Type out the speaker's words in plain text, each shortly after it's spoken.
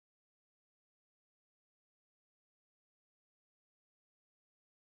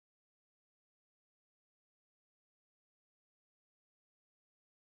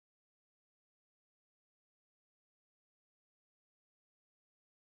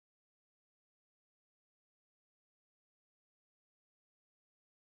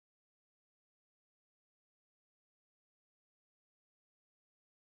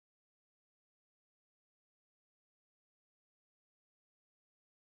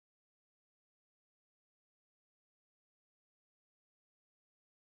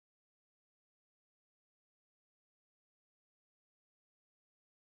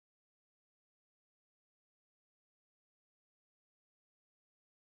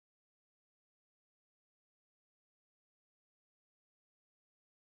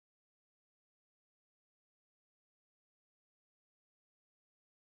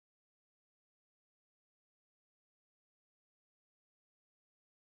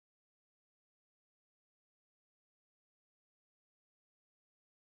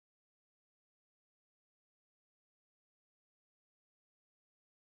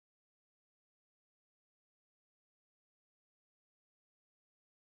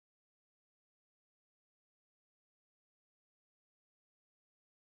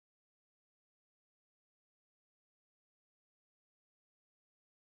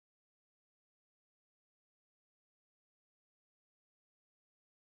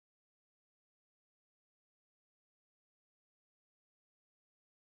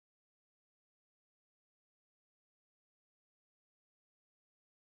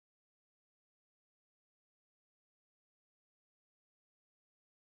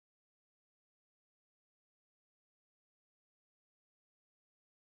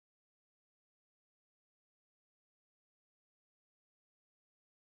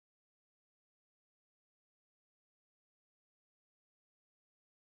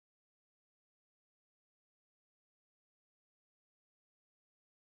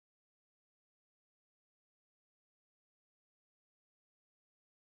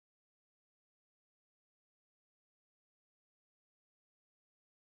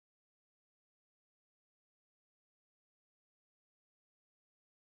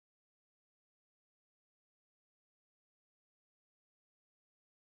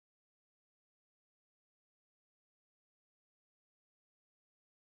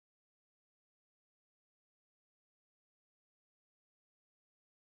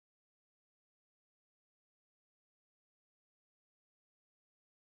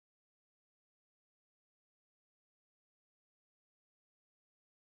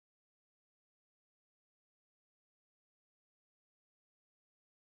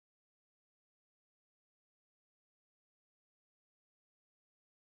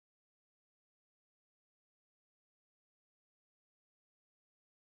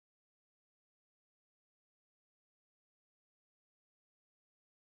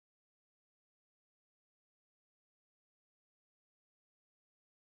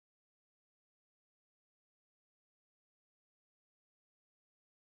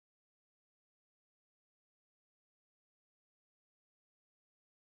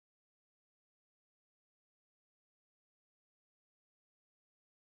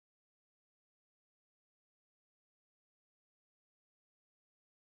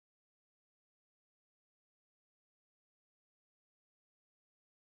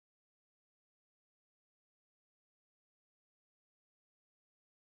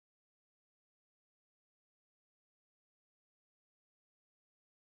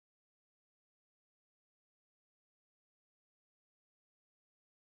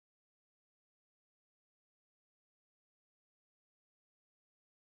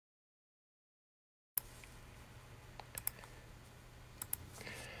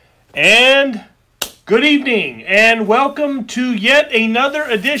And good evening, and welcome to yet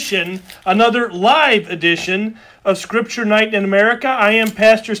another live edition of Scripture Night in America. I am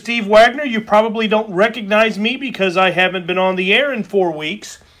Pastor Steve Wagner. You probably don't recognize me because I haven't been on the air in 4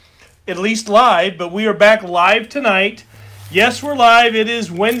 weeks, at least live, but we are back live tonight. Yes, we're live. It is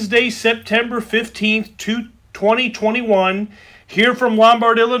Wednesday, September 15th, 2021, here from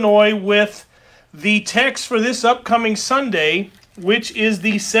Lombard, Illinois, with the text for this upcoming Sunday, which is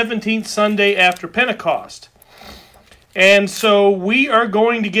the 17th Sunday after Pentecost. And so we are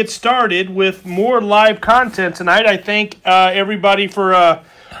going to get started with more live content tonight. I thank everybody for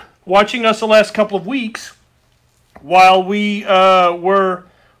watching us the last couple of weeks while we were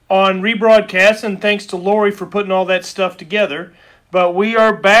on rebroadcast, and thanks to Lori for putting all that stuff together. But we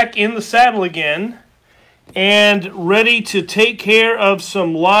are back in the saddle again and ready to take care of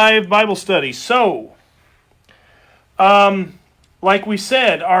some live Bible studies. So, like we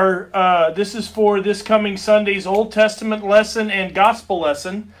said, this is for this coming Sunday's Old Testament lesson and Gospel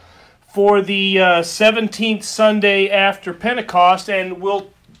lesson for the 17th Sunday after Pentecost, and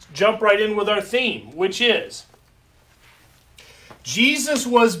we'll jump right in with our theme, which is Jesus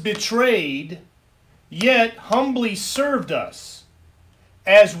was betrayed, yet humbly served us,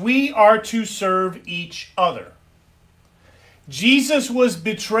 as we are to serve each other. Jesus was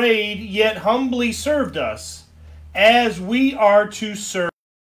betrayed, yet humbly served us, as we are to serve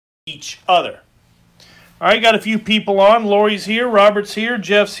each other. All right, got a few people on. Lori's here, Robert's here,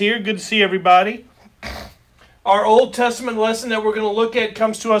 Jeff's here. Good to see everybody. Our Old Testament lesson that we're going to look at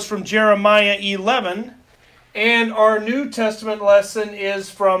comes to us from Jeremiah 11, and our New Testament lesson is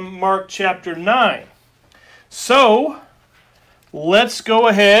from Mark chapter 9. So, let's go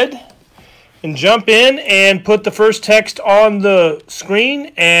ahead and jump in and put the first text on the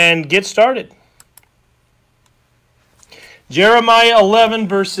screen and get started. Jeremiah 11,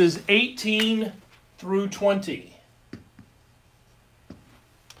 verses 18 through 20.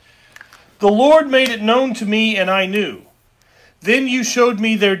 The Lord made it known to me, and I knew. Then you showed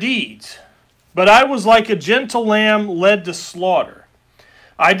me their deeds. But I was like a gentle lamb led to slaughter.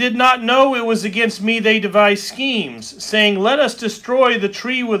 I did not know it was against me they devised schemes, saying, let us destroy the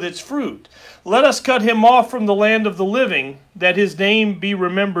tree with its fruit. Let us cut him off from the land of the living, that his name be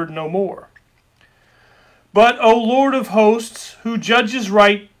remembered no more. But, O Lord of hosts, who judges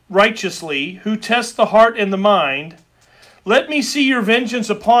righteously, who tests the heart and the mind, let me see your vengeance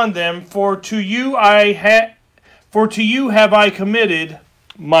upon them, for to you have I committed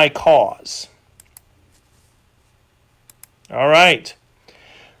my cause. All right.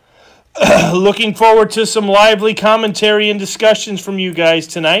 Looking forward to some lively commentary and discussions from you guys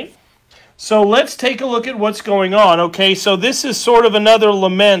tonight. So let's take a look at what's going on. Okay, so this is sort of another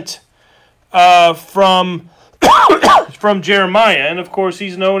lament from Jeremiah, and of course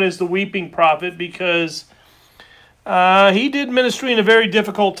he's known as the weeping prophet because he did ministry in a very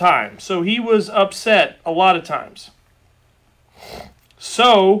difficult time, so he was upset a lot of times.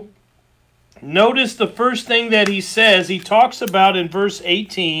 So notice the first thing that he says. He talks about in verse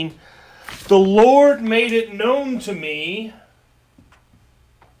 18, the Lord made it known to me .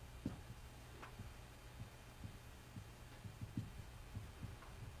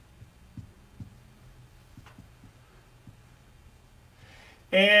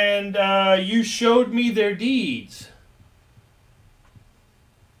 And you showed me their deeds.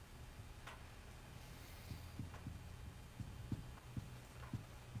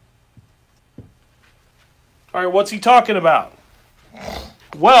 All right, what's he talking about?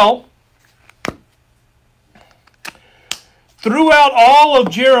 Well, throughout all of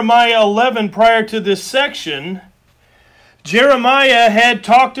Jeremiah 11 prior to this section, Jeremiah had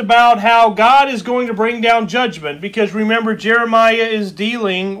talked about how God is going to bring down judgment, because remember, Jeremiah is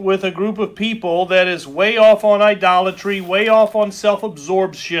dealing with a group of people that is way off on idolatry, way off on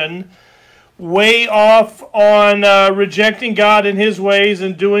self-absorption, way off on rejecting God and his ways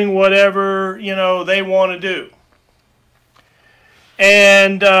and doing whatever, they want to do.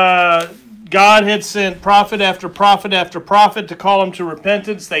 And God had sent prophet after prophet after prophet to call them to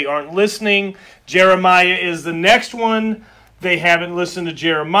repentance. They aren't listening. Jeremiah is the next one. They haven't listened to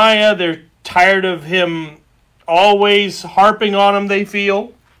Jeremiah. They're tired of him always harping on them, they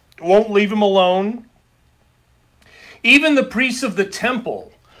feel. Won't leave him alone. Even the priests of the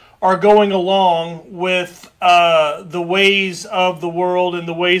temple are going along with the ways of the world and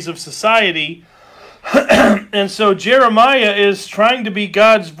the ways of society. And so Jeremiah is trying to be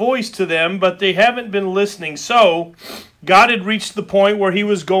God's voice to them, but they haven't been listening. So God had reached the point where he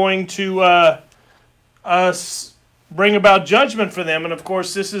was going to bring about judgment for them. And of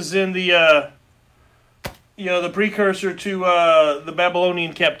course, this is in the the precursor to the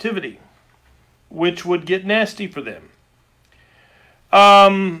Babylonian captivity, which would get nasty for them.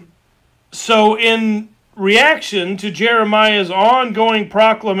 So in reaction to Jeremiah's ongoing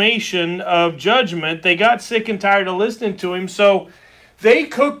proclamation of judgment, they got sick and tired of listening to him, so they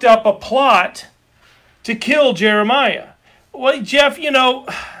cooked up a plot to kill Jeremiah. Well, Jeff,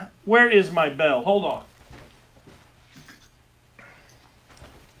 where is my bell? Hold on.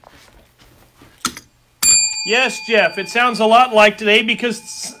 Yes, Jeff, it sounds a lot like today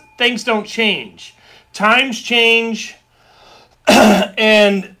because things don't change. Times change,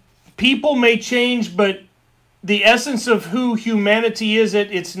 and people may change, but the essence of who humanity is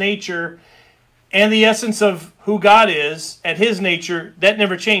at its nature and the essence of who God is at his nature, that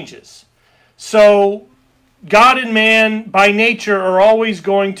never changes. So God and man by nature are always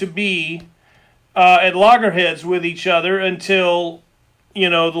going to be at loggerheads with each other until,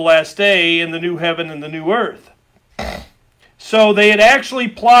 the last day and the new heaven and the new earth. So they had actually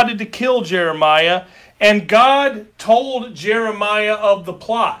plotted to kill Jeremiah, and God told Jeremiah of the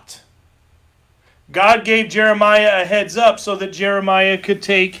plot. God gave Jeremiah a heads up so that Jeremiah could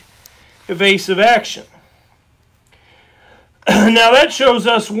take evasive action. Now that shows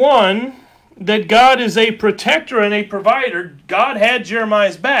us, one, that God is a protector and a provider. God had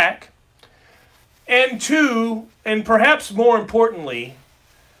Jeremiah's back. And two, and perhaps more importantly,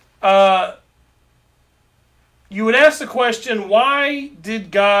 you would ask the question, why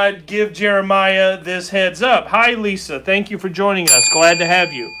did God give Jeremiah this heads up? Hi, Lisa. Thank you for joining us. Glad to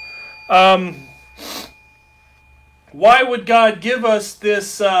have you. Why would God give us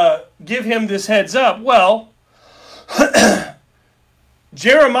this? Give him this heads up? Well,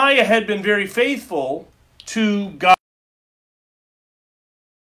 Jeremiah had been very faithful to God.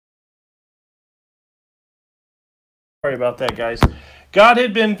 Sorry about that, guys.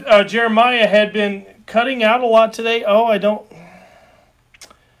 Jeremiah had been cutting out a lot today.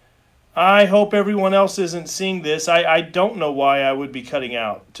 I hope everyone else isn't seeing this. I don't know why I would be cutting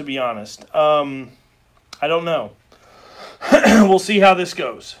out, to be honest. I don't know. We'll see how this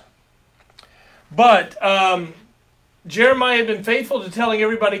goes. But Jeremiah had been faithful to telling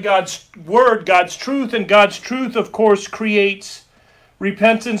everybody God's word, God's truth, and God's truth, of course, creates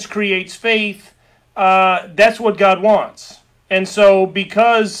repentance, creates faith. That's what God wants. And so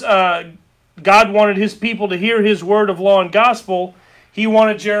because God wanted his people to hear his word of law and gospel, he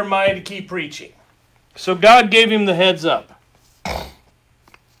wanted Jeremiah to keep preaching. So God gave him the heads up.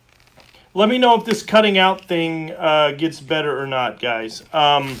 Let me know if this cutting out thing gets better or not, guys.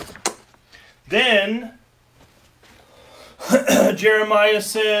 Then Jeremiah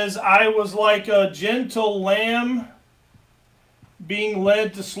says, I was like a gentle lamb being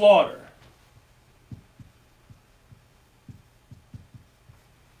led to slaughter.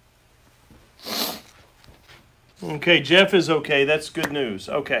 Okay, Jeff is okay. That's good news.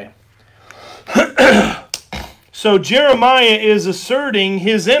 Okay. So Jeremiah is asserting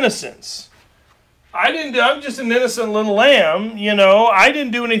his innocence. I'm just an innocent little lamb, I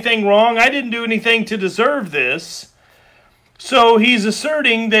didn't do anything wrong. I didn't do anything to deserve this. So he's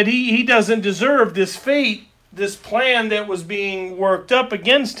asserting that he doesn't deserve this fate, this plan that was being worked up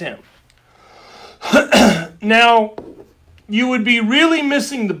against him. Now, you would be really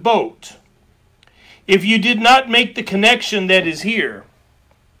missing the boat if you did not make the connection that is here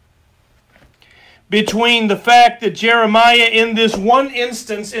between the fact that Jeremiah in this one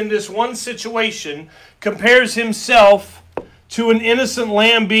instance, in this one situation, compares himself to an innocent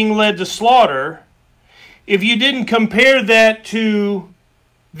lamb being led to slaughter. If you didn't compare that to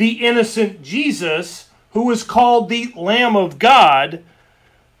the innocent Jesus, who was called the Lamb of God,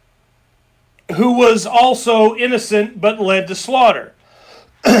 who was also innocent but led to slaughter.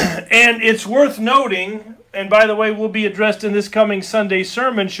 And it's worth noting, and by the way, will be addressed in this coming Sunday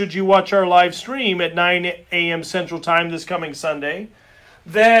sermon, should you watch our live stream at 9 a.m. Central Time this coming Sunday,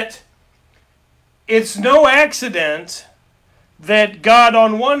 that it's no accident that God,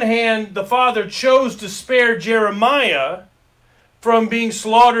 on one hand, the Father chose to spare Jeremiah from being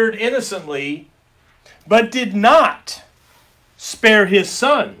slaughtered innocently, but did not spare his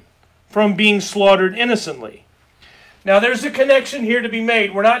son from being slaughtered innocently. Now, there's a connection here to be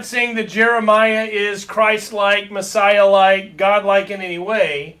made. We're not saying that Jeremiah is Christ-like, Messiah-like, God-like in any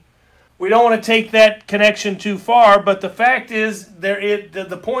way. We don't want to take that connection too far, but the fact is,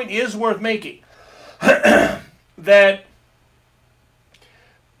 the point is worth making. That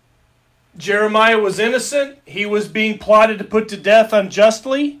Jeremiah was innocent. He was being plotted to put to death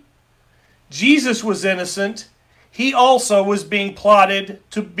unjustly. Jesus was innocent. He also was being plotted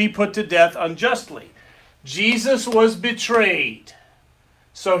to be put to death unjustly. Jesus was betrayed.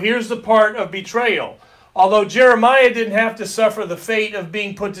 So here's the part of betrayal. Although Jeremiah didn't have to suffer the fate of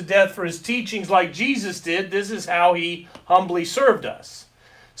being put to death for his teachings like Jesus did, this is how he humbly served us.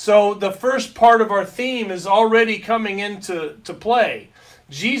 So the first part of our theme is already coming into play.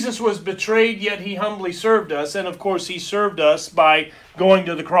 Jesus was betrayed, yet he humbly served us. And of course, he served us by going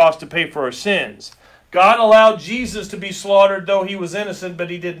to the cross to pay for our sins. God allowed Jesus to be slaughtered, though he was innocent, but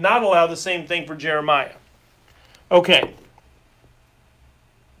he did not allow the same thing for Jeremiah. Okay.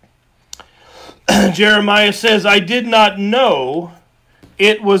 Jeremiah says, I did not know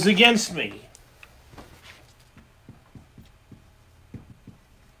it was against me.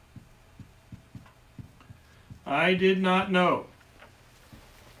 I did not know.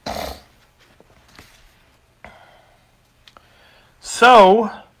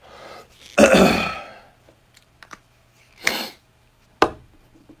 So,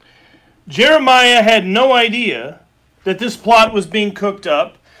 Jeremiah had no idea that this plot was being cooked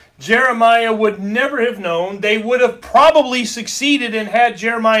up. Jeremiah would never have known. They would have probably succeeded and had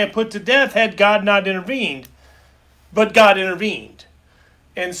Jeremiah put to death had God not intervened. But God intervened.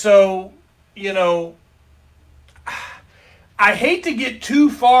 And so, you know, I hate to get too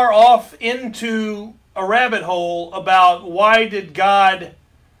far off into a rabbit hole about why did God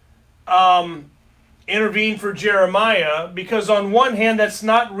intervene for Jeremiah, because on one hand, that's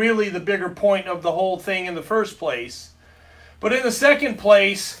not really the bigger point of the whole thing in the first place. But in the second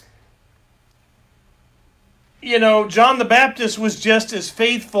place, you know, John the Baptist was just as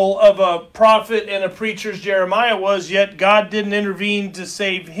faithful of a prophet and a preacher as Jeremiah was, yet God didn't intervene to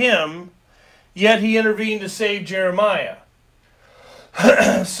save him, yet he intervened to save Jeremiah.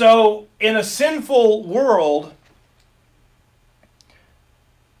 So, in a sinful world,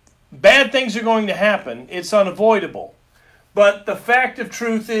 bad things are going to happen. It's unavoidable. But the fact of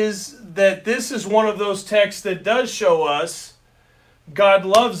truth is that this is one of those texts that does show us God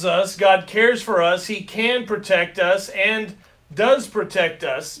loves us, God cares for us, he can protect us and does protect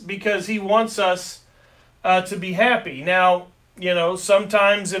us because he wants us to be happy. Now, you know,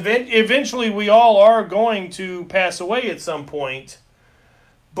 sometimes, eventually we all are going to pass away at some point,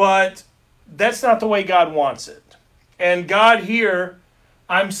 but that's not the way God wants it. And God here,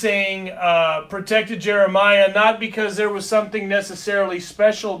 I'm saying, protected Jeremiah not because there was something necessarily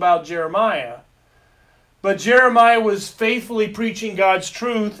special about Jeremiah, but Jeremiah was faithfully preaching God's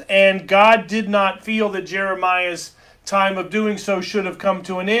truth, and God did not feel that Jeremiah's time of doing so should have come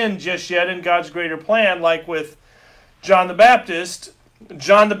to an end just yet in God's greater plan, like with John the Baptist.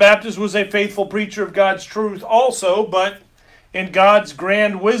 John the Baptist was a faithful preacher of God's truth also, but in God's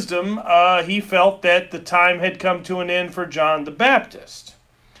grand wisdom, he felt that the time had come to an end for John the Baptist.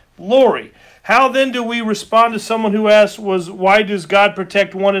 Lori, how then do we respond to someone who asks, why does God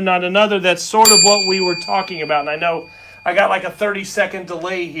protect one and not another? That's sort of what we were talking about. And I know I got like a 30-second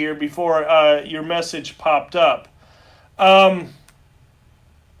delay here before your message popped up. God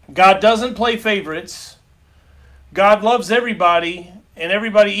doesn't play favorites. God loves everybody and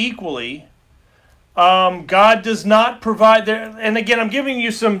everybody equally. God does not provide there. And again, I'm giving you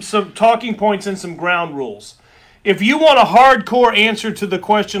some talking points and some ground rules. If you want a hardcore answer to the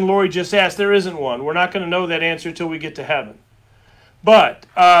question Lori just asked, there isn't one. We're not going to know that answer until we get to heaven. But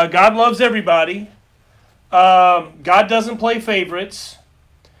God loves everybody. God doesn't play favorites.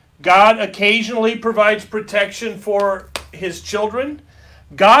 God occasionally provides protection for his children.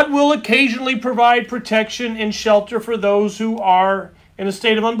 God will occasionally provide protection and shelter for those who are in a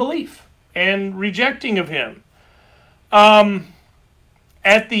state of unbelief and rejecting of him.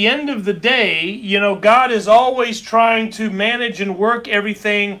 At the end of the day, you know, God is always trying to manage and work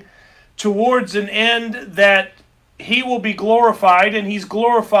everything towards an end that he will be glorified, and he's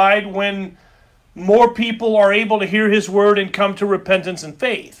glorified when more people are able to hear his word and come to repentance and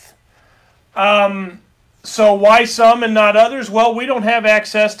faith. So why some and not others? Well, we don't have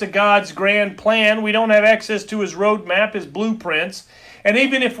access to God's grand plan. We don't have access to his roadmap, his blueprints. And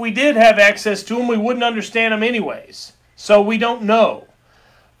even if we did have access to them, we wouldn't understand them anyways. So we don't know.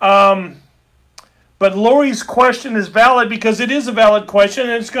 But Lori's question is valid because it is a valid question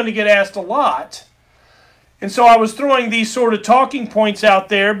and it's going to get asked a lot. And so I was throwing these sort of talking points out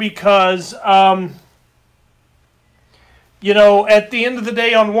there because, you know, at the end of the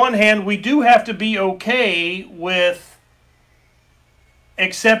day, on one hand, we do have to be okay with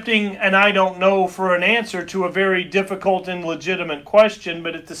accepting an I don't know for an answer to a very difficult and legitimate question,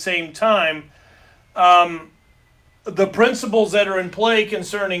 but at the same time, the principles that are in play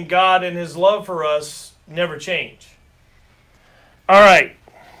concerning God and his love for us never change. All right.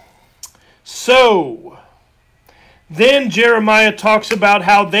 So, then Jeremiah talks about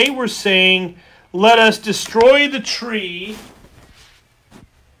how they were saying, let us destroy the tree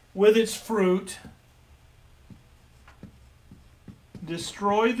with its fruit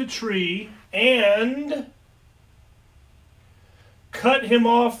destroy the tree and cut him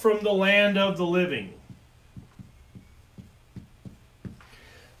off from the land of the living.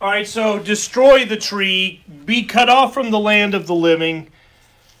 All right, so destroy the tree, be cut off from the land of the living.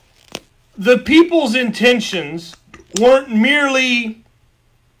 The people's intentions weren't merely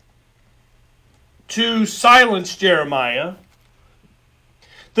to silence Jeremiah.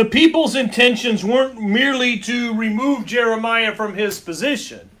 The people's intentions weren't merely to remove Jeremiah from his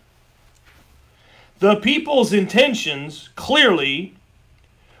position. The people's intentions, clearly,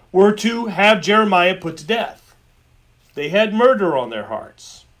 were to have Jeremiah put to death. They had murder on their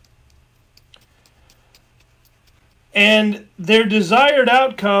hearts. And their desired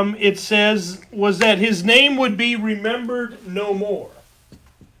outcome, it says, was that his name would be remembered no more.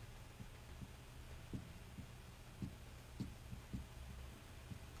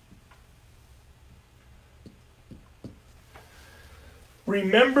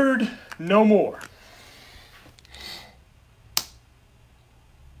 Remembered no more.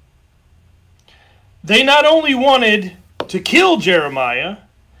 They not only wanted to kill Jeremiah,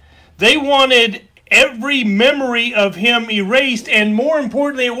 they wanted every memory of him erased, and more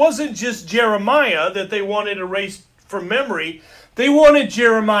importantly, it wasn't just Jeremiah that they wanted erased from memory. They wanted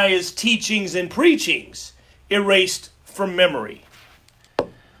Jeremiah's teachings and preachings erased from memory.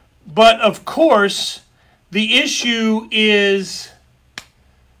 But of course, the issue is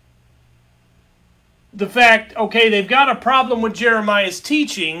the fact, okay, they've got a problem with Jeremiah's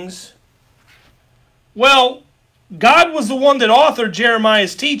teachings. Well, God was the one that authored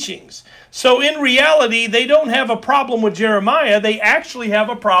Jeremiah's teachings. So in reality, they don't have a problem with Jeremiah. They actually have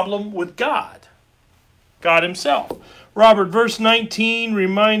a problem with God. God himself. Robert, verse 19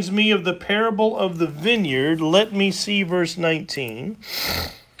 reminds me of the parable of the vineyard. Let me see verse 19.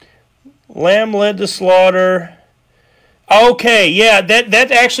 Lamb led to slaughter. Okay, yeah,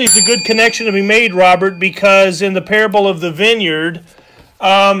 that actually is a good connection to be made, Robert, because in the parable of the vineyard,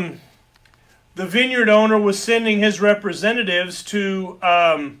 the vineyard owner was sending his representatives to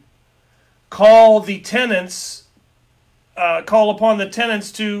call upon the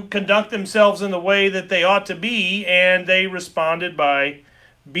tenants to conduct themselves in the way that they ought to be, and they responded by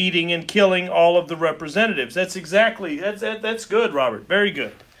beating and killing all of the representatives. That's good, Robert. Very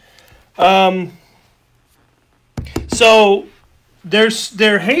good. So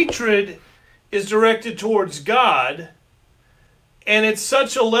their hatred is directed towards God, and it's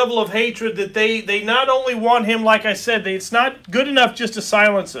such a level of hatred that they not only want him, like I said, it's not good enough just to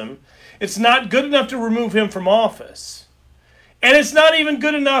silence him. It's not good enough to remove him from office. And it's not even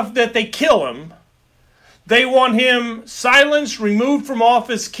good enough that they kill him. They want him silenced, removed from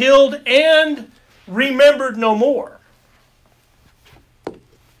office, killed, and remembered no more.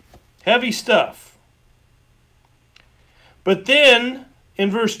 Heavy stuff. But then, in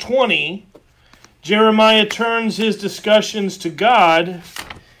verse 20, Jeremiah turns his discussions to God,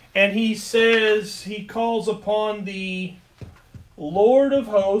 and he says, he calls upon the Lord of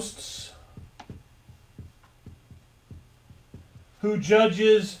hosts, who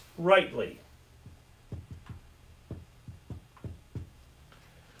judges rightly.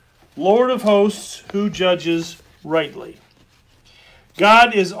 Lord of hosts, who judges rightly.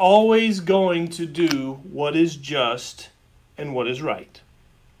 God is always going to do what is just and what is right.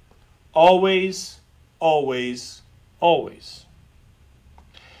 Always, always, always.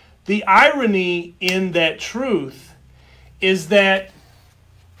 The irony in that truth is that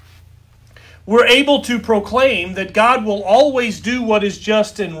we're able to proclaim that God will always do what is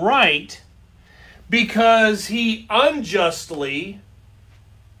just and right because he unjustly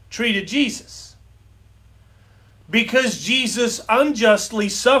treated Jesus. Because Jesus unjustly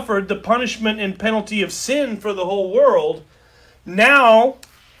suffered the punishment and penalty of sin for the whole world, now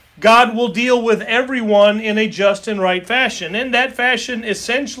God will deal with everyone in a just and right fashion. And that fashion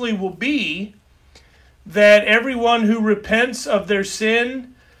essentially will be that everyone who repents of their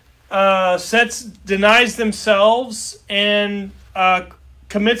sin, denies themselves and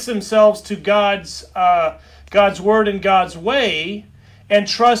commits themselves to God's word and God's way, and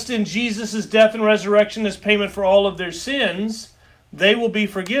trust in Jesus' death and resurrection as payment for all of their sins, they will be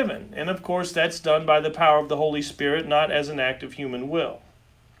forgiven. And of course, that's done by the power of the Holy Spirit, not as an act of human will.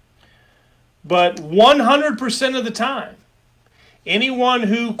 But 100% of the time, anyone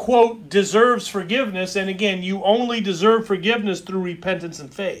who, quote, deserves forgiveness, and again, you only deserve forgiveness through repentance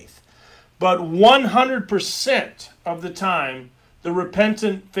and faith, but 100% of the time, the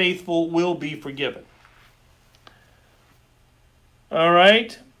repentant faithful will be forgiven. All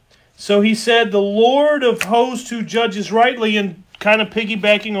right? So he said, the Lord of hosts who judges rightly, and kind of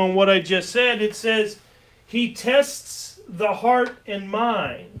piggybacking on what I just said, it says, he tests the heart and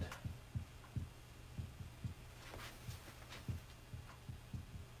mind.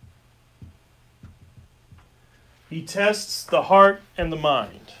 He tests the heart and the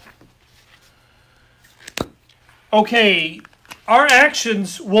mind. Okay, our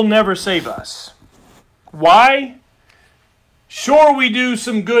actions will never save us. Why? Sure, we do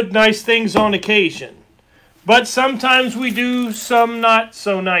some good, nice things on occasion. But sometimes we do some not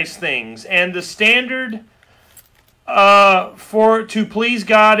so nice things. And the standard to please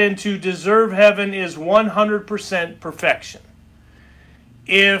God and to deserve heaven is 100% perfection.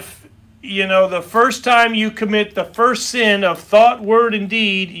 If, the first time you commit the first sin of thought, word, and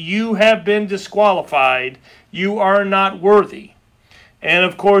deed, you have been disqualified. You are not worthy. And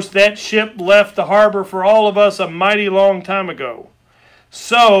of course, that ship left the harbor for all of us a mighty long time ago.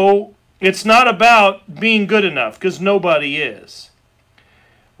 So, it's not about being good enough, because nobody is.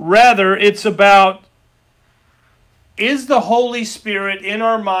 Rather, it's about, is the Holy Spirit in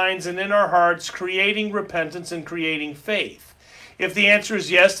our minds and in our hearts creating repentance and creating faith? If the answer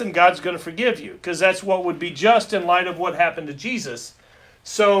is yes, then God's going to forgive you, because that's what would be just in light of what happened to Jesus.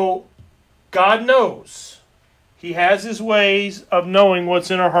 So, God knows. He has His ways of knowing what's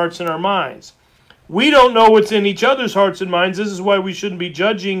in our hearts and our minds. We don't know what's in each other's hearts and minds. This is why we shouldn't be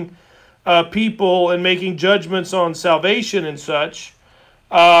judging people and making judgments on salvation and such.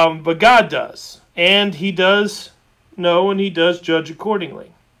 But God does. And He does know, and He does judge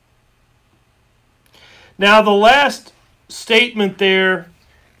accordingly. Now, the last statement there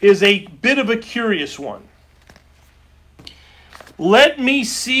is a bit of a curious one. Let me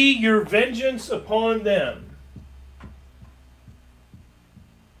see your vengeance upon them.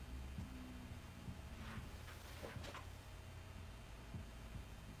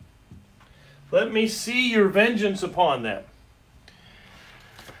 Let me see your vengeance upon them.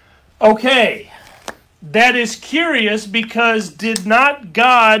 Okay, that is curious, because did not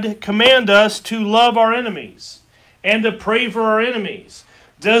God command us to love our enemies and to pray for our enemies?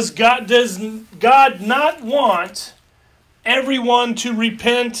 Does God not want everyone to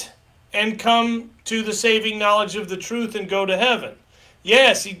repent and come to the saving knowledge of the truth and go to heaven?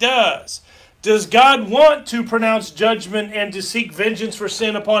 Yes, He does. Does God want to pronounce judgment and to seek vengeance for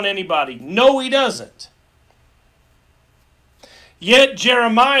sin upon anybody? No, He doesn't. Yet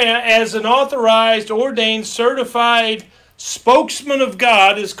Jeremiah, as an authorized, ordained, certified spokesman of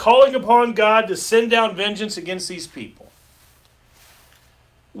God, is calling upon God to send down vengeance against these people.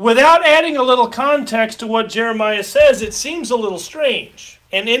 Without adding a little context to what Jeremiah says, it seems a little strange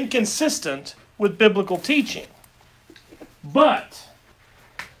and inconsistent with biblical teaching. But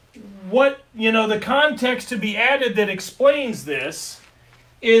what, the context to be added that explains this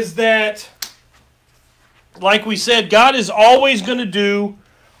is that, like we said, God is always going to do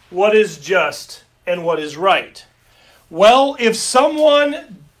what is just and what is right. Well, if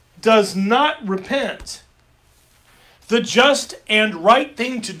someone does not repent, the just and right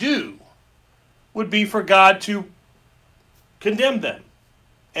thing to do would be for God to condemn them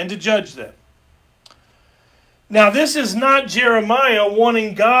and to judge them. Now, this is not Jeremiah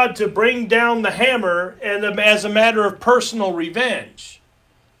wanting God to bring down the hammer and as a matter of personal revenge.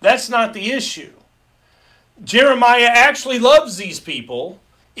 That's not the issue. Jeremiah actually loves these people.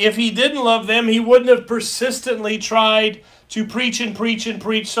 If he didn't love them, he wouldn't have persistently tried to preach and preach and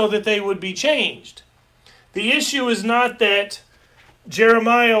preach so that they would be changed. The issue is not that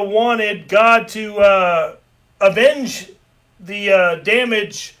Jeremiah wanted God to avenge the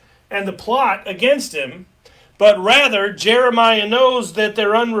damage and the plot against him, but rather Jeremiah knows that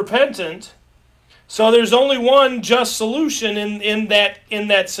they're unrepentant, so there's only one just solution in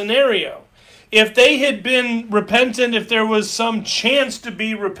that scenario. If they had been repentant, if there was some chance to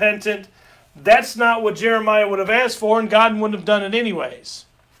be repentant, that's not what Jeremiah would have asked for, and God wouldn't have done it anyways.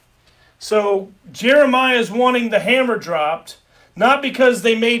 So Jeremiah is wanting the hammer dropped, not because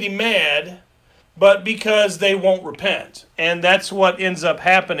they made him mad, but because they won't repent. And that's what ends up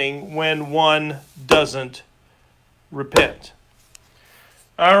happening when one doesn't repent.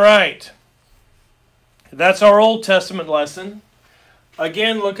 All right. That's our Old Testament lesson.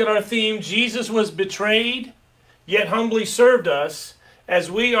 Again, look at our theme. Jesus was betrayed, yet humbly served us, as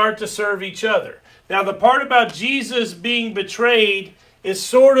we are to serve each other. Now, the part about Jesus being betrayed is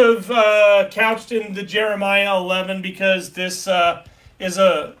sort of couched in the Jeremiah 11, because this is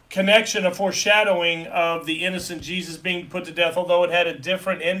a connection, a foreshadowing of the innocent Jesus being put to death, although it had a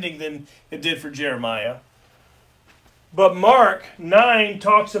different ending than it did for Jeremiah. But Mark 9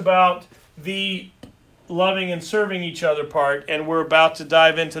 talks about the loving and serving each other part, and we're about to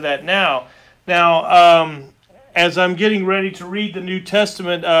dive into that now. Now, as I'm getting ready to read the New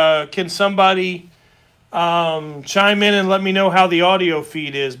Testament, can somebody chime in and let me know how the audio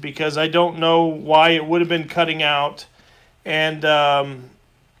feed is, because I don't know why it would have been cutting out. And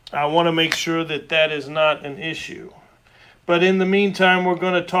I want to make sure that that is not an issue. But in the meantime, we're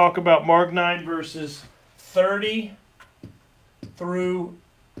going to talk about Mark 9 verses 30 through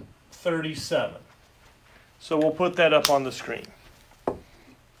 37. So we'll put that up on the screen.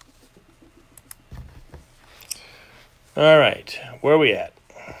 All right, where are we at?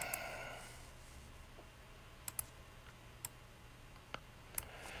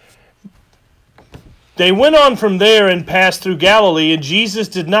 They went on from there and passed through Galilee, and Jesus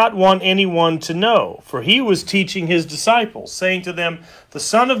did not want anyone to know, for he was teaching his disciples, saying to them, "The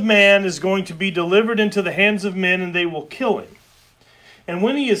Son of Man is going to be delivered into the hands of men, and they will kill him. And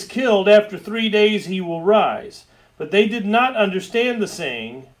when he is killed, after 3 days he will rise." But they did not understand the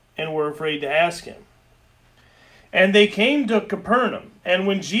saying, and were afraid to ask him. And they came to Capernaum, and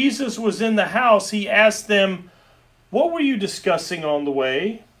when Jesus was in the house, he asked them, "What were you discussing on the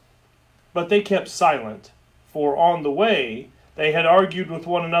way?" But they kept silent, for on the way they had argued with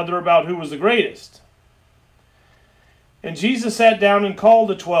one another about who was the greatest. And Jesus sat down and called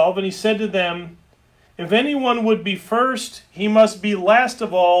the 12, and he said to them, "If anyone would be first, he must be last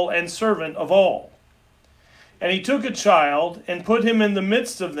of all and servant of all." And he took a child and put him in the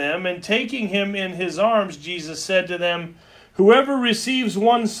midst of them, and taking him in his arms, Jesus said to them, "Whoever receives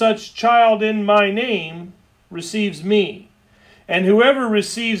one such child in my name receives me. And whoever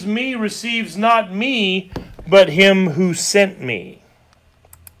receives me receives not me, but him who sent me."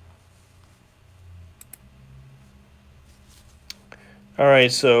 All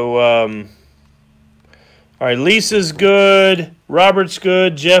right, so, all right, Lisa's good, Robert's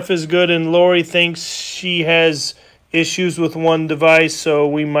good, Jeff is good, and Lori thinks she has issues with one device, so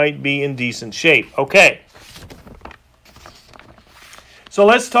we might be in decent shape. Okay. So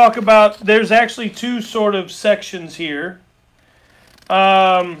let's talk about, there's actually two sort of sections here.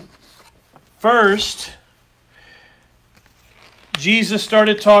 First, Jesus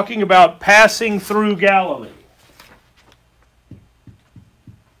started talking about passing through Galilee.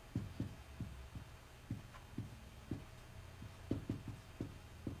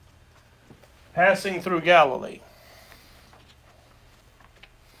 Passing through Galilee.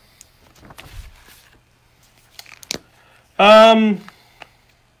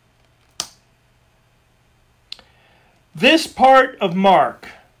 This part of Mark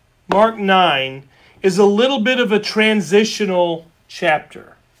 9, is a little bit of a transitional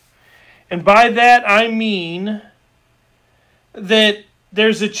chapter. And by that I mean that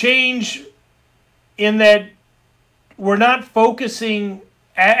there's a change in that we're not focusing,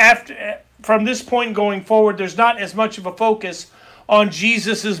 from this point going forward, there's not as much of a focus on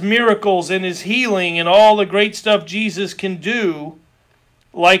Jesus' miracles and his healing and all the great stuff Jesus can do,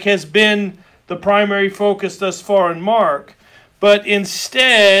 like has been the primary focus thus far in Mark. But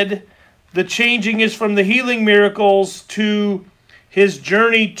instead, the changing is from the healing miracles to his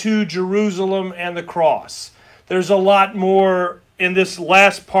journey to Jerusalem and the cross. There's a lot more in this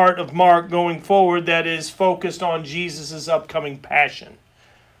last part of Mark going forward that is focused on Jesus' upcoming passion.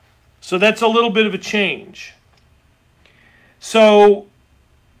 So that's a little bit of a change. So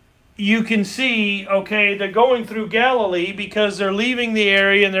you can see, okay, they're going through Galilee because they're leaving the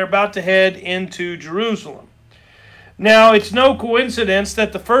area and they're about to head into Jerusalem. Now, it's no coincidence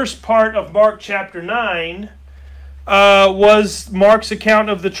that the first part of Mark chapter 9 was Mark's account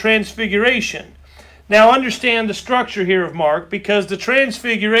of the Transfiguration. Now, understand the structure here of Mark, because the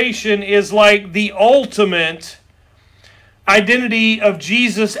Transfiguration is like the ultimate identity of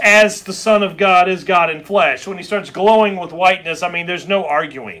Jesus as the Son of God, as God in flesh. When he starts glowing with whiteness, I mean, there's no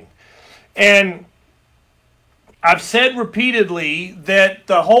arguing. And I've said repeatedly that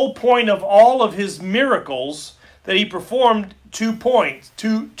the whole point of all of his miracles that he performed, 2 points,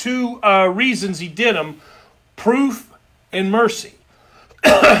 two reasons he did them: proof and mercy.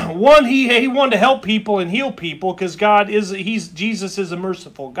 One, he wanted to help people and heal people because Jesus is a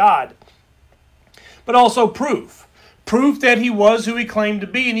merciful God. But also proof that he was who he claimed to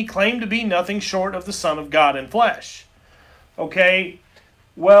be, and he claimed to be nothing short of the Son of God in flesh. Okay.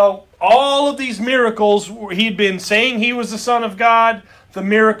 Well, all of these miracles, he'd been saying he was the Son of God. The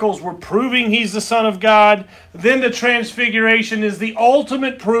miracles were proving he's the Son of God. Then the Transfiguration is the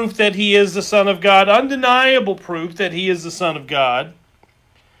ultimate proof that he is the Son of God, undeniable proof that he is the Son of God.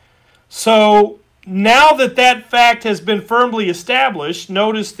 So now that that fact has been firmly established,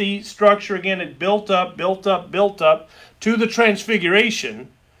 notice the structure again. It built up to the Transfiguration.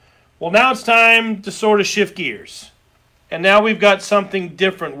 Well, now it's time to sort of shift gears. And now we've got something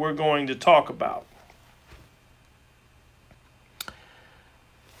different we're going to talk about.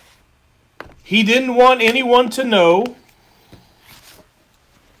 He didn't want anyone to know.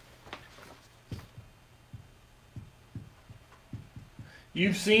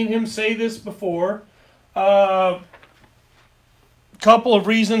 You've seen him say this before. Couple of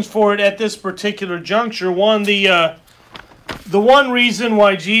reasons for it at this particular juncture. One, the one reason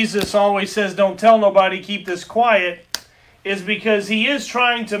why Jesus always says, don't tell nobody, keep this quiet, is because he is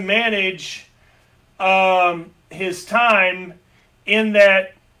trying to manage his time, in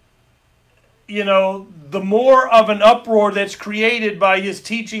that, you know, the more of an uproar that's created by his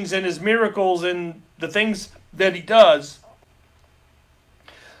teachings and his miracles and the things that he does,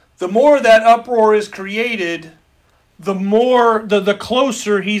 the more that uproar is created, the more, the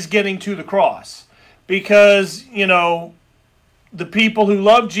closer he's getting to the cross. Because, you know, the people who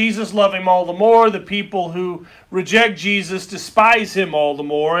love Jesus love him all the more. The people who reject Jesus despise him all the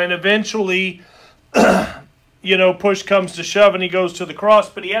more. And eventually, you know, push comes to shove and he goes to the cross.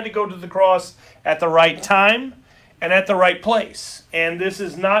 But he had to go to the cross at the right time and at the right place. And this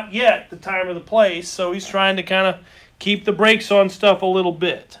is not yet the time or the place. So he's trying to kind of keep the brakes on stuff a little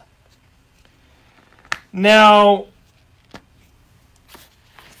bit. Now,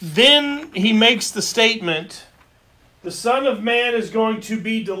 then he makes the statement, the Son of Man is going to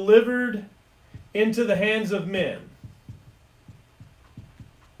be delivered into the hands of men.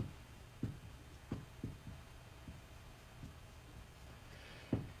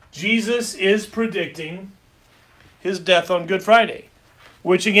 Jesus is predicting his death on Good Friday,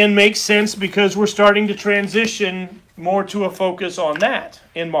 which again makes sense because we're starting to transition more to a focus on that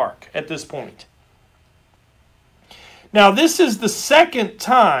in Mark at this point. Now, this is the second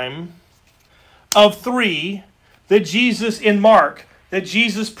time of three that Jesus, in Mark, that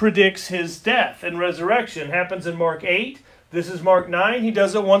Jesus predicts his death and resurrection. It happens in Mark 8. This is Mark 9. He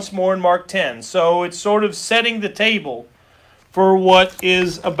does it once more in Mark 10. So it's sort of setting the table for what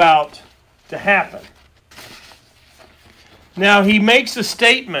is about to happen. Now, he makes a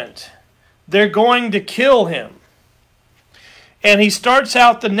statement. They're going to kill him. And he starts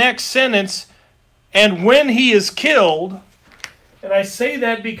out the next sentence, and when he is killed, and I say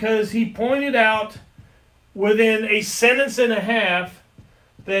that because he pointed out within a sentence and a half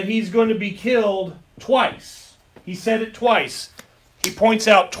that he's going to be killed twice. He said it twice. He points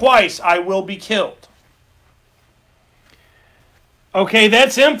out twice, I will be killed. Okay,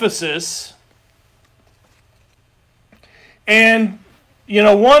 that's emphasis. And, you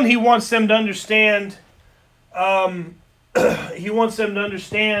know, one, he wants them to understand, he wants them to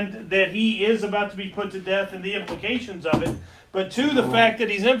understand that he is about to be put to death and the implications of it. But two, the fact that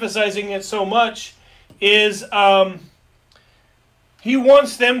he's emphasizing it so much is he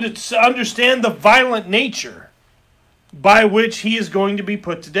wants them to understand the violent nature by which he is going to be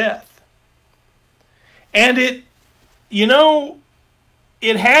put to death. And it, you know,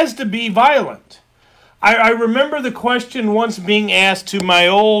 it has to be violent. I remember the question once being asked to my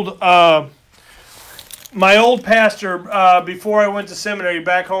old pastor before I went to seminary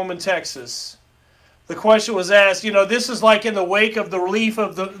back home in Texas. The question was asked, you know, this is like in the wake of the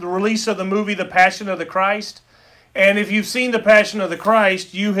release of the movie The Passion of the Christ. And if you've seen The Passion of the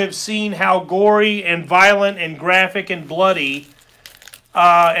Christ, you have seen how gory and violent and graphic and bloody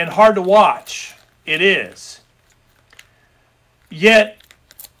and hard to watch it is. Yet,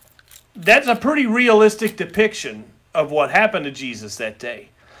 that's a pretty realistic depiction of what happened to Jesus that day.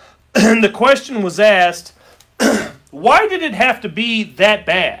 And the question was asked, why did it have to be that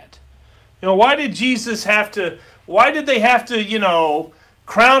bad? You know, why did they have to, you know,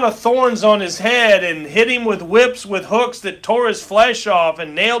 crown of thorns on his head and hit him with whips with hooks that tore his flesh off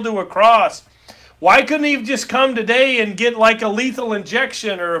and nailed to a cross? Why couldn't he have just come today and get like a lethal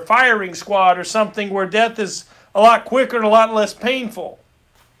injection or a firing squad or something where death is a lot quicker and a lot less painful?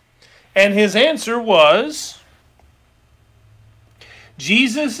 And his answer was,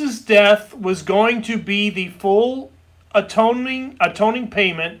 Jesus' death was going to be the full atoning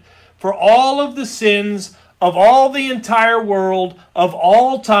payment for all of the sins of all the entire world, of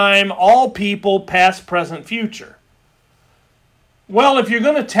all time, all people, past, present, future. Well, if you're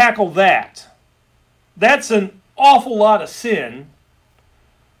going to tackle that, that's an awful lot of sin,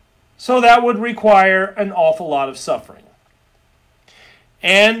 so that would require an awful lot of suffering.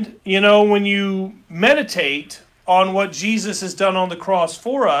 And, you know, when you meditate on what Jesus has done on the cross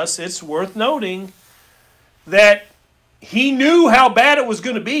for us, it's worth noting that he knew how bad it was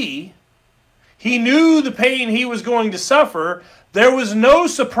going to be. He knew the pain he was going to suffer. There was no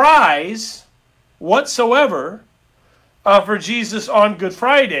surprise whatsoever for Jesus on Good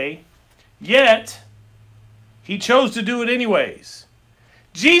Friday, yet he chose to do it anyways.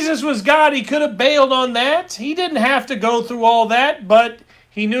 Jesus was God. He could have bailed on that. He didn't have to go through all that, but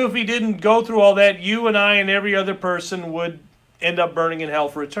He knew if he didn't go through all that, you and I and every other person would end up burning in hell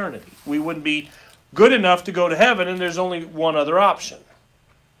for eternity. We wouldn't be good enough to go to heaven, and there's only one other option.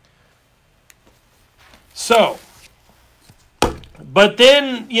 So, but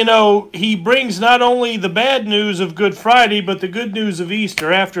then, he brings not only the bad news of Good Friday, but the good news of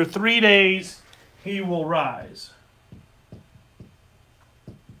Easter. After 3 days, he will rise.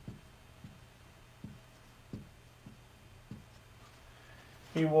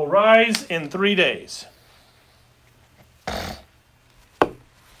 He will rise in 3 days.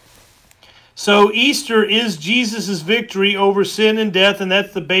 So Easter is Jesus' victory over sin and death, and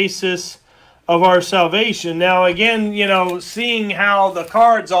that's the basis of our salvation. Now again, seeing how the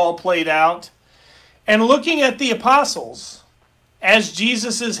cards all played out, and looking at the apostles as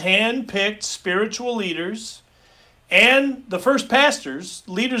Jesus' hand-picked spiritual leaders, and the first pastors,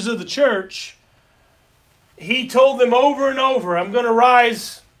 leaders of the church, he told them over and over, I'm going to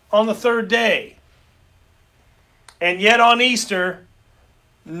rise on the 3rd day. And yet on Easter,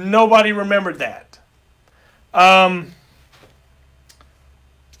 nobody remembered that.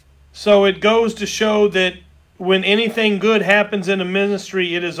 So it goes to show that when anything good happens in a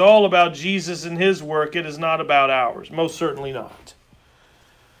ministry, it is all about Jesus and his work. It is not about ours. Most certainly not.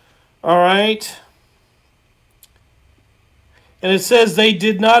 All right. And it says they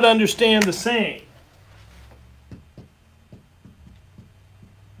did not understand the saying.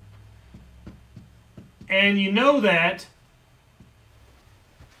 And you know that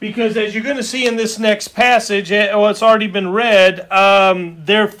because as you're going to see in this next passage, it's already been read,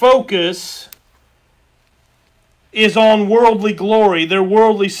 their focus is on worldly glory, their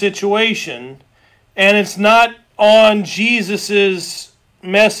worldly situation, and it's not on Jesus'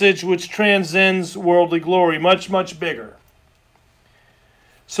 message which transcends worldly glory, much, much bigger.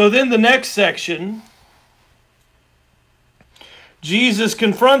 So then the next section, Jesus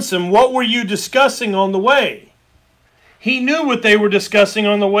confronts him. What were you discussing on the way? He knew what they were discussing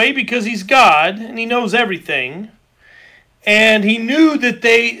on the way because he's God and he knows everything. And he knew that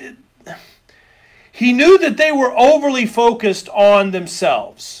they were overly focused on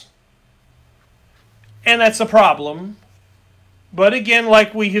themselves. And that's a problem. But again,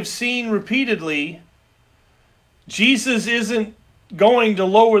 like we have seen repeatedly, Jesus isn't going to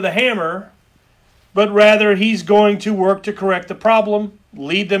lower the hammer, but rather he's going to work to correct the problem,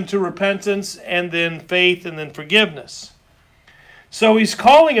 lead them to repentance, and then faith, and then forgiveness. So he's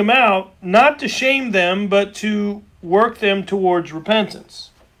calling them out, not to shame them, but to work them towards repentance.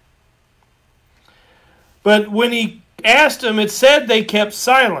 But when he asked them, it said they kept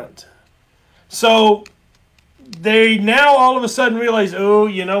silent. So they now all of a sudden realize, oh,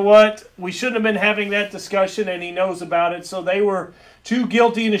 you know what? We shouldn't have been having that discussion, and he knows about it. So they were too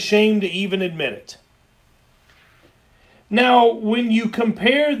guilty and ashamed to even admit it. Now, when you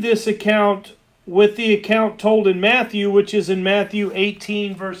compare this account with the account told in Matthew, which is in Matthew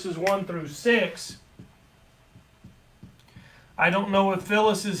 18, verses 1 through 6, I don't know if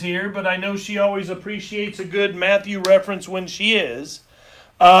Phyllis is here, but I know she always appreciates a good Matthew reference when she is.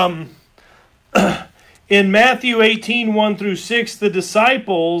 In Matthew 18, 1 through 6, the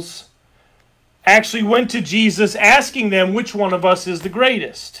disciples actually went to Jesus asking them which one of us is the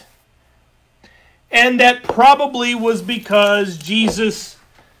greatest. And that probably was because Jesus,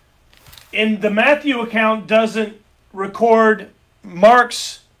 in the Matthew account, doesn't record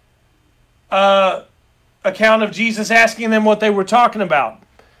Mark's account of Jesus asking them what they were talking about.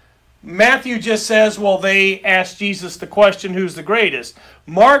 Matthew just says, well, they asked Jesus the question, who's the greatest?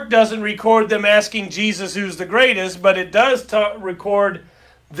 Mark doesn't record them asking Jesus who's the greatest, but it does record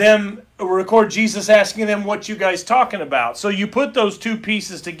Jesus asking them, what you guys talking about? So you put those two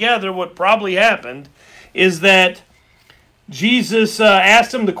pieces together, what probably happened is that Jesus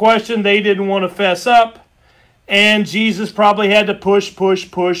asked them the question, they didn't want to fess up, and Jesus probably had to push,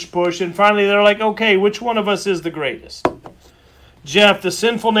 and finally they're like, okay, which one of us is the greatest? Jeff, the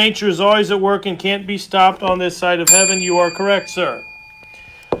sinful nature is always at work and can't be stopped on this side of heaven. You are correct, sir.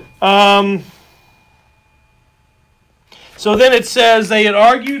 So then it says they had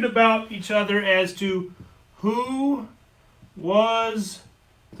argued about each other as to who was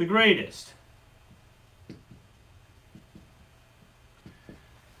the greatest.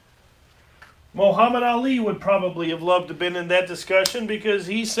 Muhammad Ali would probably have loved to have been in that discussion because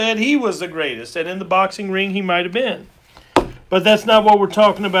he said he was the greatest, and in the boxing ring he might have been. But that's not what we're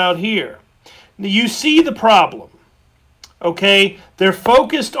talking about here. You see the problem, okay? They're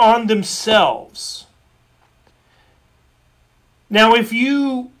focused on themselves. Now, if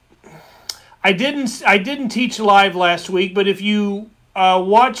you, I didn't teach live last week, but if you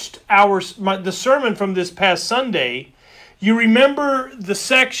watched the sermon from this past Sunday, You remember the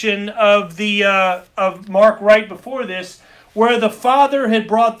section of of Mark right before this, where the father had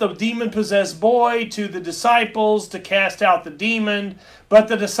brought the demon-possessed boy to the disciples to cast out the demon, but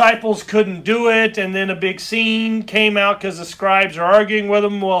the disciples couldn't do it, and then a big scene came out because the scribes are arguing with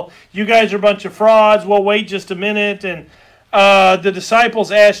them. Well, you guys are a bunch of frauds. Well, wait just a minute. And the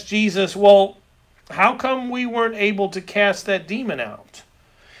disciples asked Jesus, well, how come we weren't able to cast that demon out?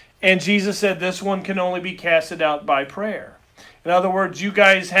 And Jesus said, this one can only be casted out by prayer. In other words, you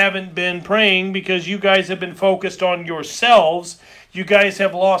guys haven't been praying because you guys have been focused on yourselves. You guys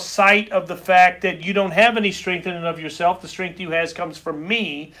have lost sight of the fact that you don't have any strength in and of yourself. The strength you have comes from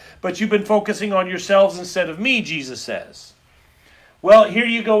me, but you've been focusing on yourselves instead of me, Jesus says. Well, here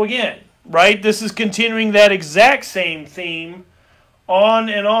you go again, right? This is continuing that exact same theme on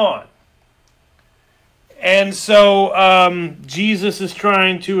and on. And so Jesus is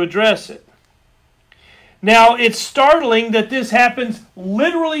trying to address it. Now, it's startling that this happens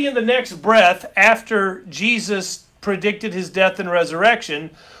literally in the next breath after Jesus predicted his death and resurrection.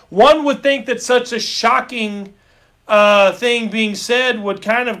 One would think that such a shocking thing being said would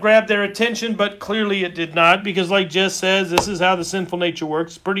kind of grab their attention, but clearly it did not, because like Jess says, this is how the sinful nature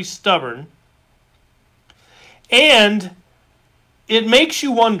works. It's pretty stubborn. And it makes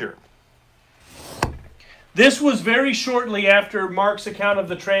you wonder. This was very shortly after Mark's account of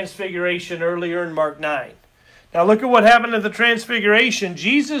the Transfiguration earlier in Mark 9. Now look at what happened at the Transfiguration.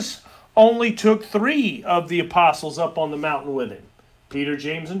 Jesus only took 3 of the apostles up on the mountain with him. Peter,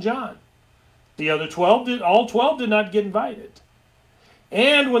 James, and John. The other 12, all 12 did not get invited.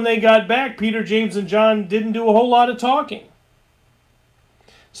 And when they got back, Peter, James, and John didn't do a whole lot of talking.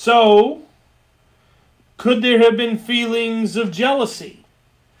 So, could there have been feelings of jealousy?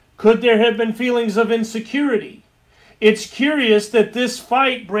 Could there have been feelings of insecurity? It's curious that this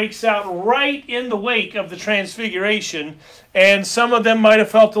fight breaks out right in the wake of the Transfiguration, and some of them might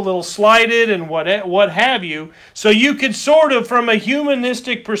have felt a little slighted and what have you. So you could sort of, from a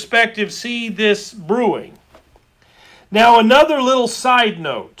humanistic perspective, see this brewing. Now, another little side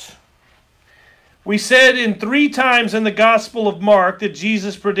note. We said in 3 times in the Gospel of Mark that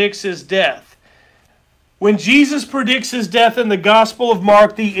Jesus predicts his death. When Jesus predicts his death in the Gospel of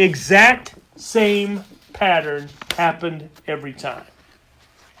Mark, the exact same pattern happened every time.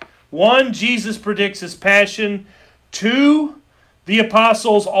 1, Jesus predicts his passion. 2, the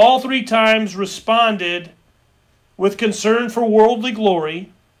apostles all 3 times responded with concern for worldly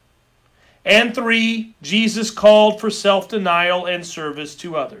glory. And 3, Jesus called for self-denial and service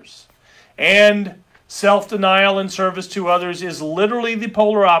to others. And self-denial and service to others is literally the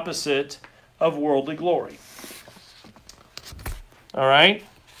polar opposite of worldly glory. All right?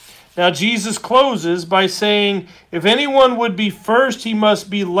 Now, Jesus closes by saying, if anyone would be first, he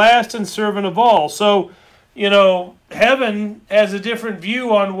must be last and servant of all. So, heaven has a different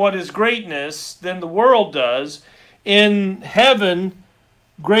view on what is greatness than the world does. In heaven,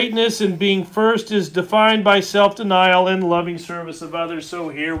 greatness and being first is defined by self-denial and loving service of others. So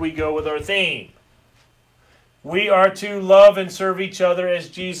here we go with our theme. We are to love and serve each other as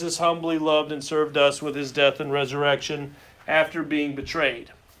Jesus humbly loved and served us with his death and resurrection after being betrayed.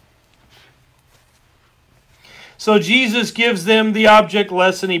 So Jesus gives them the object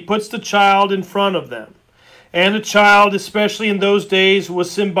lesson. He puts the child in front of them. And a child, especially in those days, was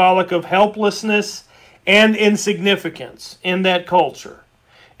symbolic of helplessness and insignificance in that culture.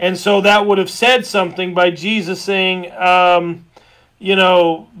 And so that would have said something by Jesus saying,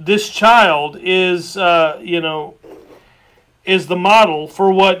 this child is, is the model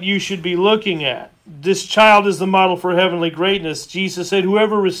for what you should be looking at. This child is the model for heavenly greatness. Jesus said,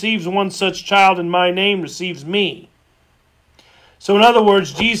 whoever receives one such child in my name receives me. So in other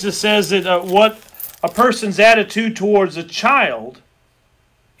words, Jesus says that what a person's attitude towards a child,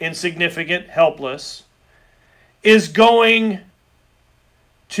 insignificant, helpless, is going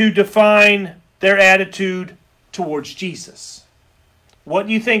to define their attitude towards Jesus. What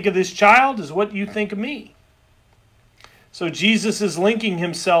you think of this child is what you think of me. So Jesus is linking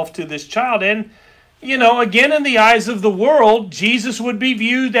himself to this child. And, again, in the eyes of the world, Jesus would be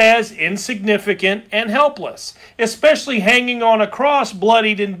viewed as insignificant and helpless. Especially hanging on a cross,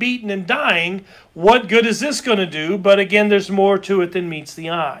 bloodied and beaten and dying. What good is this going to do? But again, there's more to it than meets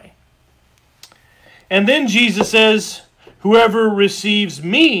the eye. And then Jesus says, whoever receives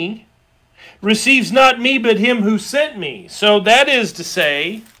me receives not me, but him who sent me. So that is to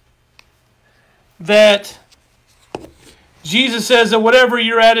say that Jesus says that whatever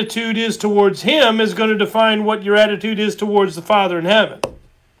your attitude is towards him is going to define what your attitude is towards the Father in heaven.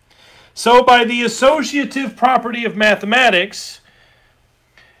 So by the associative property of mathematics,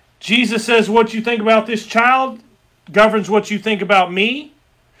 Jesus says what you think about this child governs what you think about me.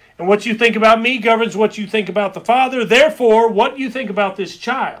 And what you think about me governs what you think about the Father. Therefore, what you think about this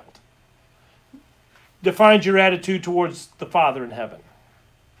child defines your attitude towards the Father in heaven.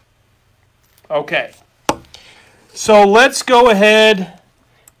 Okay. So let's go ahead,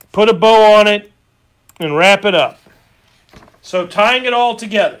 put a bow on it, and wrap it up. So tying it all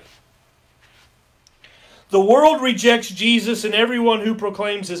together. The world rejects Jesus and everyone who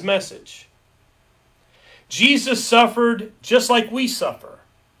proclaims his message. Jesus suffered just like we suffer.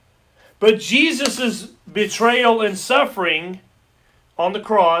 But Jesus' betrayal and suffering on the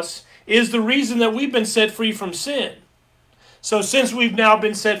cross is the reason that we've been set free from sin. So since we've now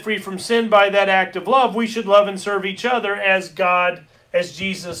been set free from sin by that act of love, we should love and serve each other as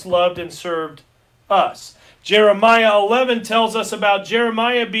Jesus loved and served us. Jeremiah 11 tells us about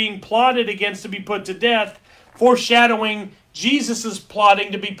Jeremiah being plotted against to be put to death, foreshadowing Jesus'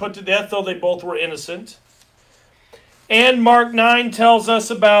 plotting to be put to death, though they both were innocent. And Mark 9 tells us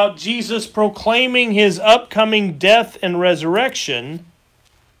about Jesus proclaiming his upcoming death and resurrection,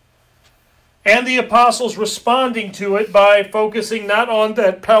 and the apostles responding to it by focusing not on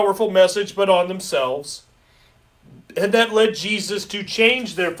that powerful message, but on themselves. And that led Jesus to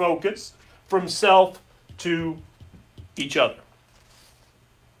change their focus from self to each other.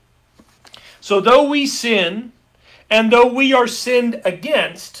 So though we sin, and though we are sinned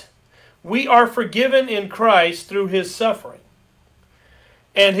against, we are forgiven in Christ through his suffering.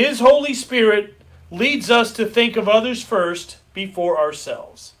 And his Holy Spirit leads us to think of others first before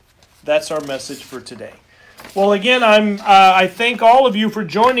ourselves. That's our message for today. Well, again, I thank all of you for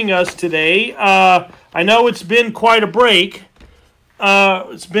joining us today. I know it's been quite a break.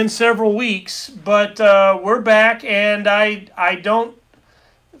 It's been several weeks, but we're back, and I don't,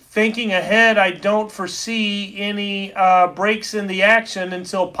 thinking ahead, I don't foresee any breaks in the action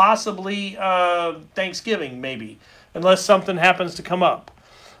until possibly Thanksgiving, maybe, unless something happens to come up.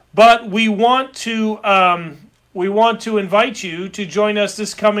 But we want to invite you to join us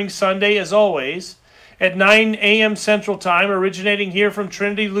this coming Sunday, as always, at 9 a.m. Central Time, originating here from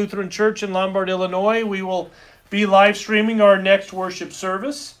Trinity Lutheran Church in Lombard, Illinois. We will be live streaming our next worship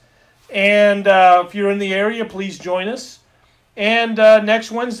service. And if you're in the area, please join us. And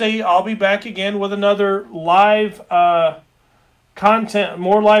next Wednesday, I'll be back again with another live content,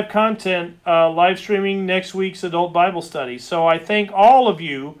 more live content, live streaming next week's Adult Bible Study. So I thank all of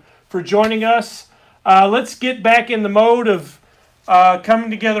you for joining us. Let's get back in the mode of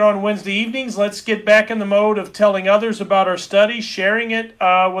coming together on Wednesday evenings. Let's get back in the mode of telling others about our study, sharing it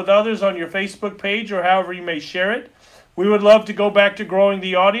with others on your Facebook page or however you may share it. We would love to go back to growing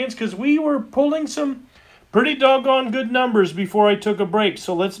the audience because we were pulling some pretty doggone good numbers before I took a break.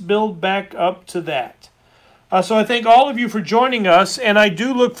 So let's build back up to that. So I thank all of you for joining us, and I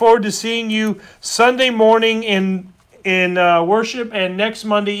do look forward to seeing you Sunday morning in worship and next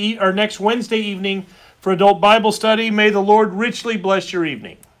Wednesday evening for Adult Bible Study. May the Lord richly bless your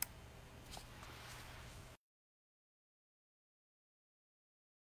evening.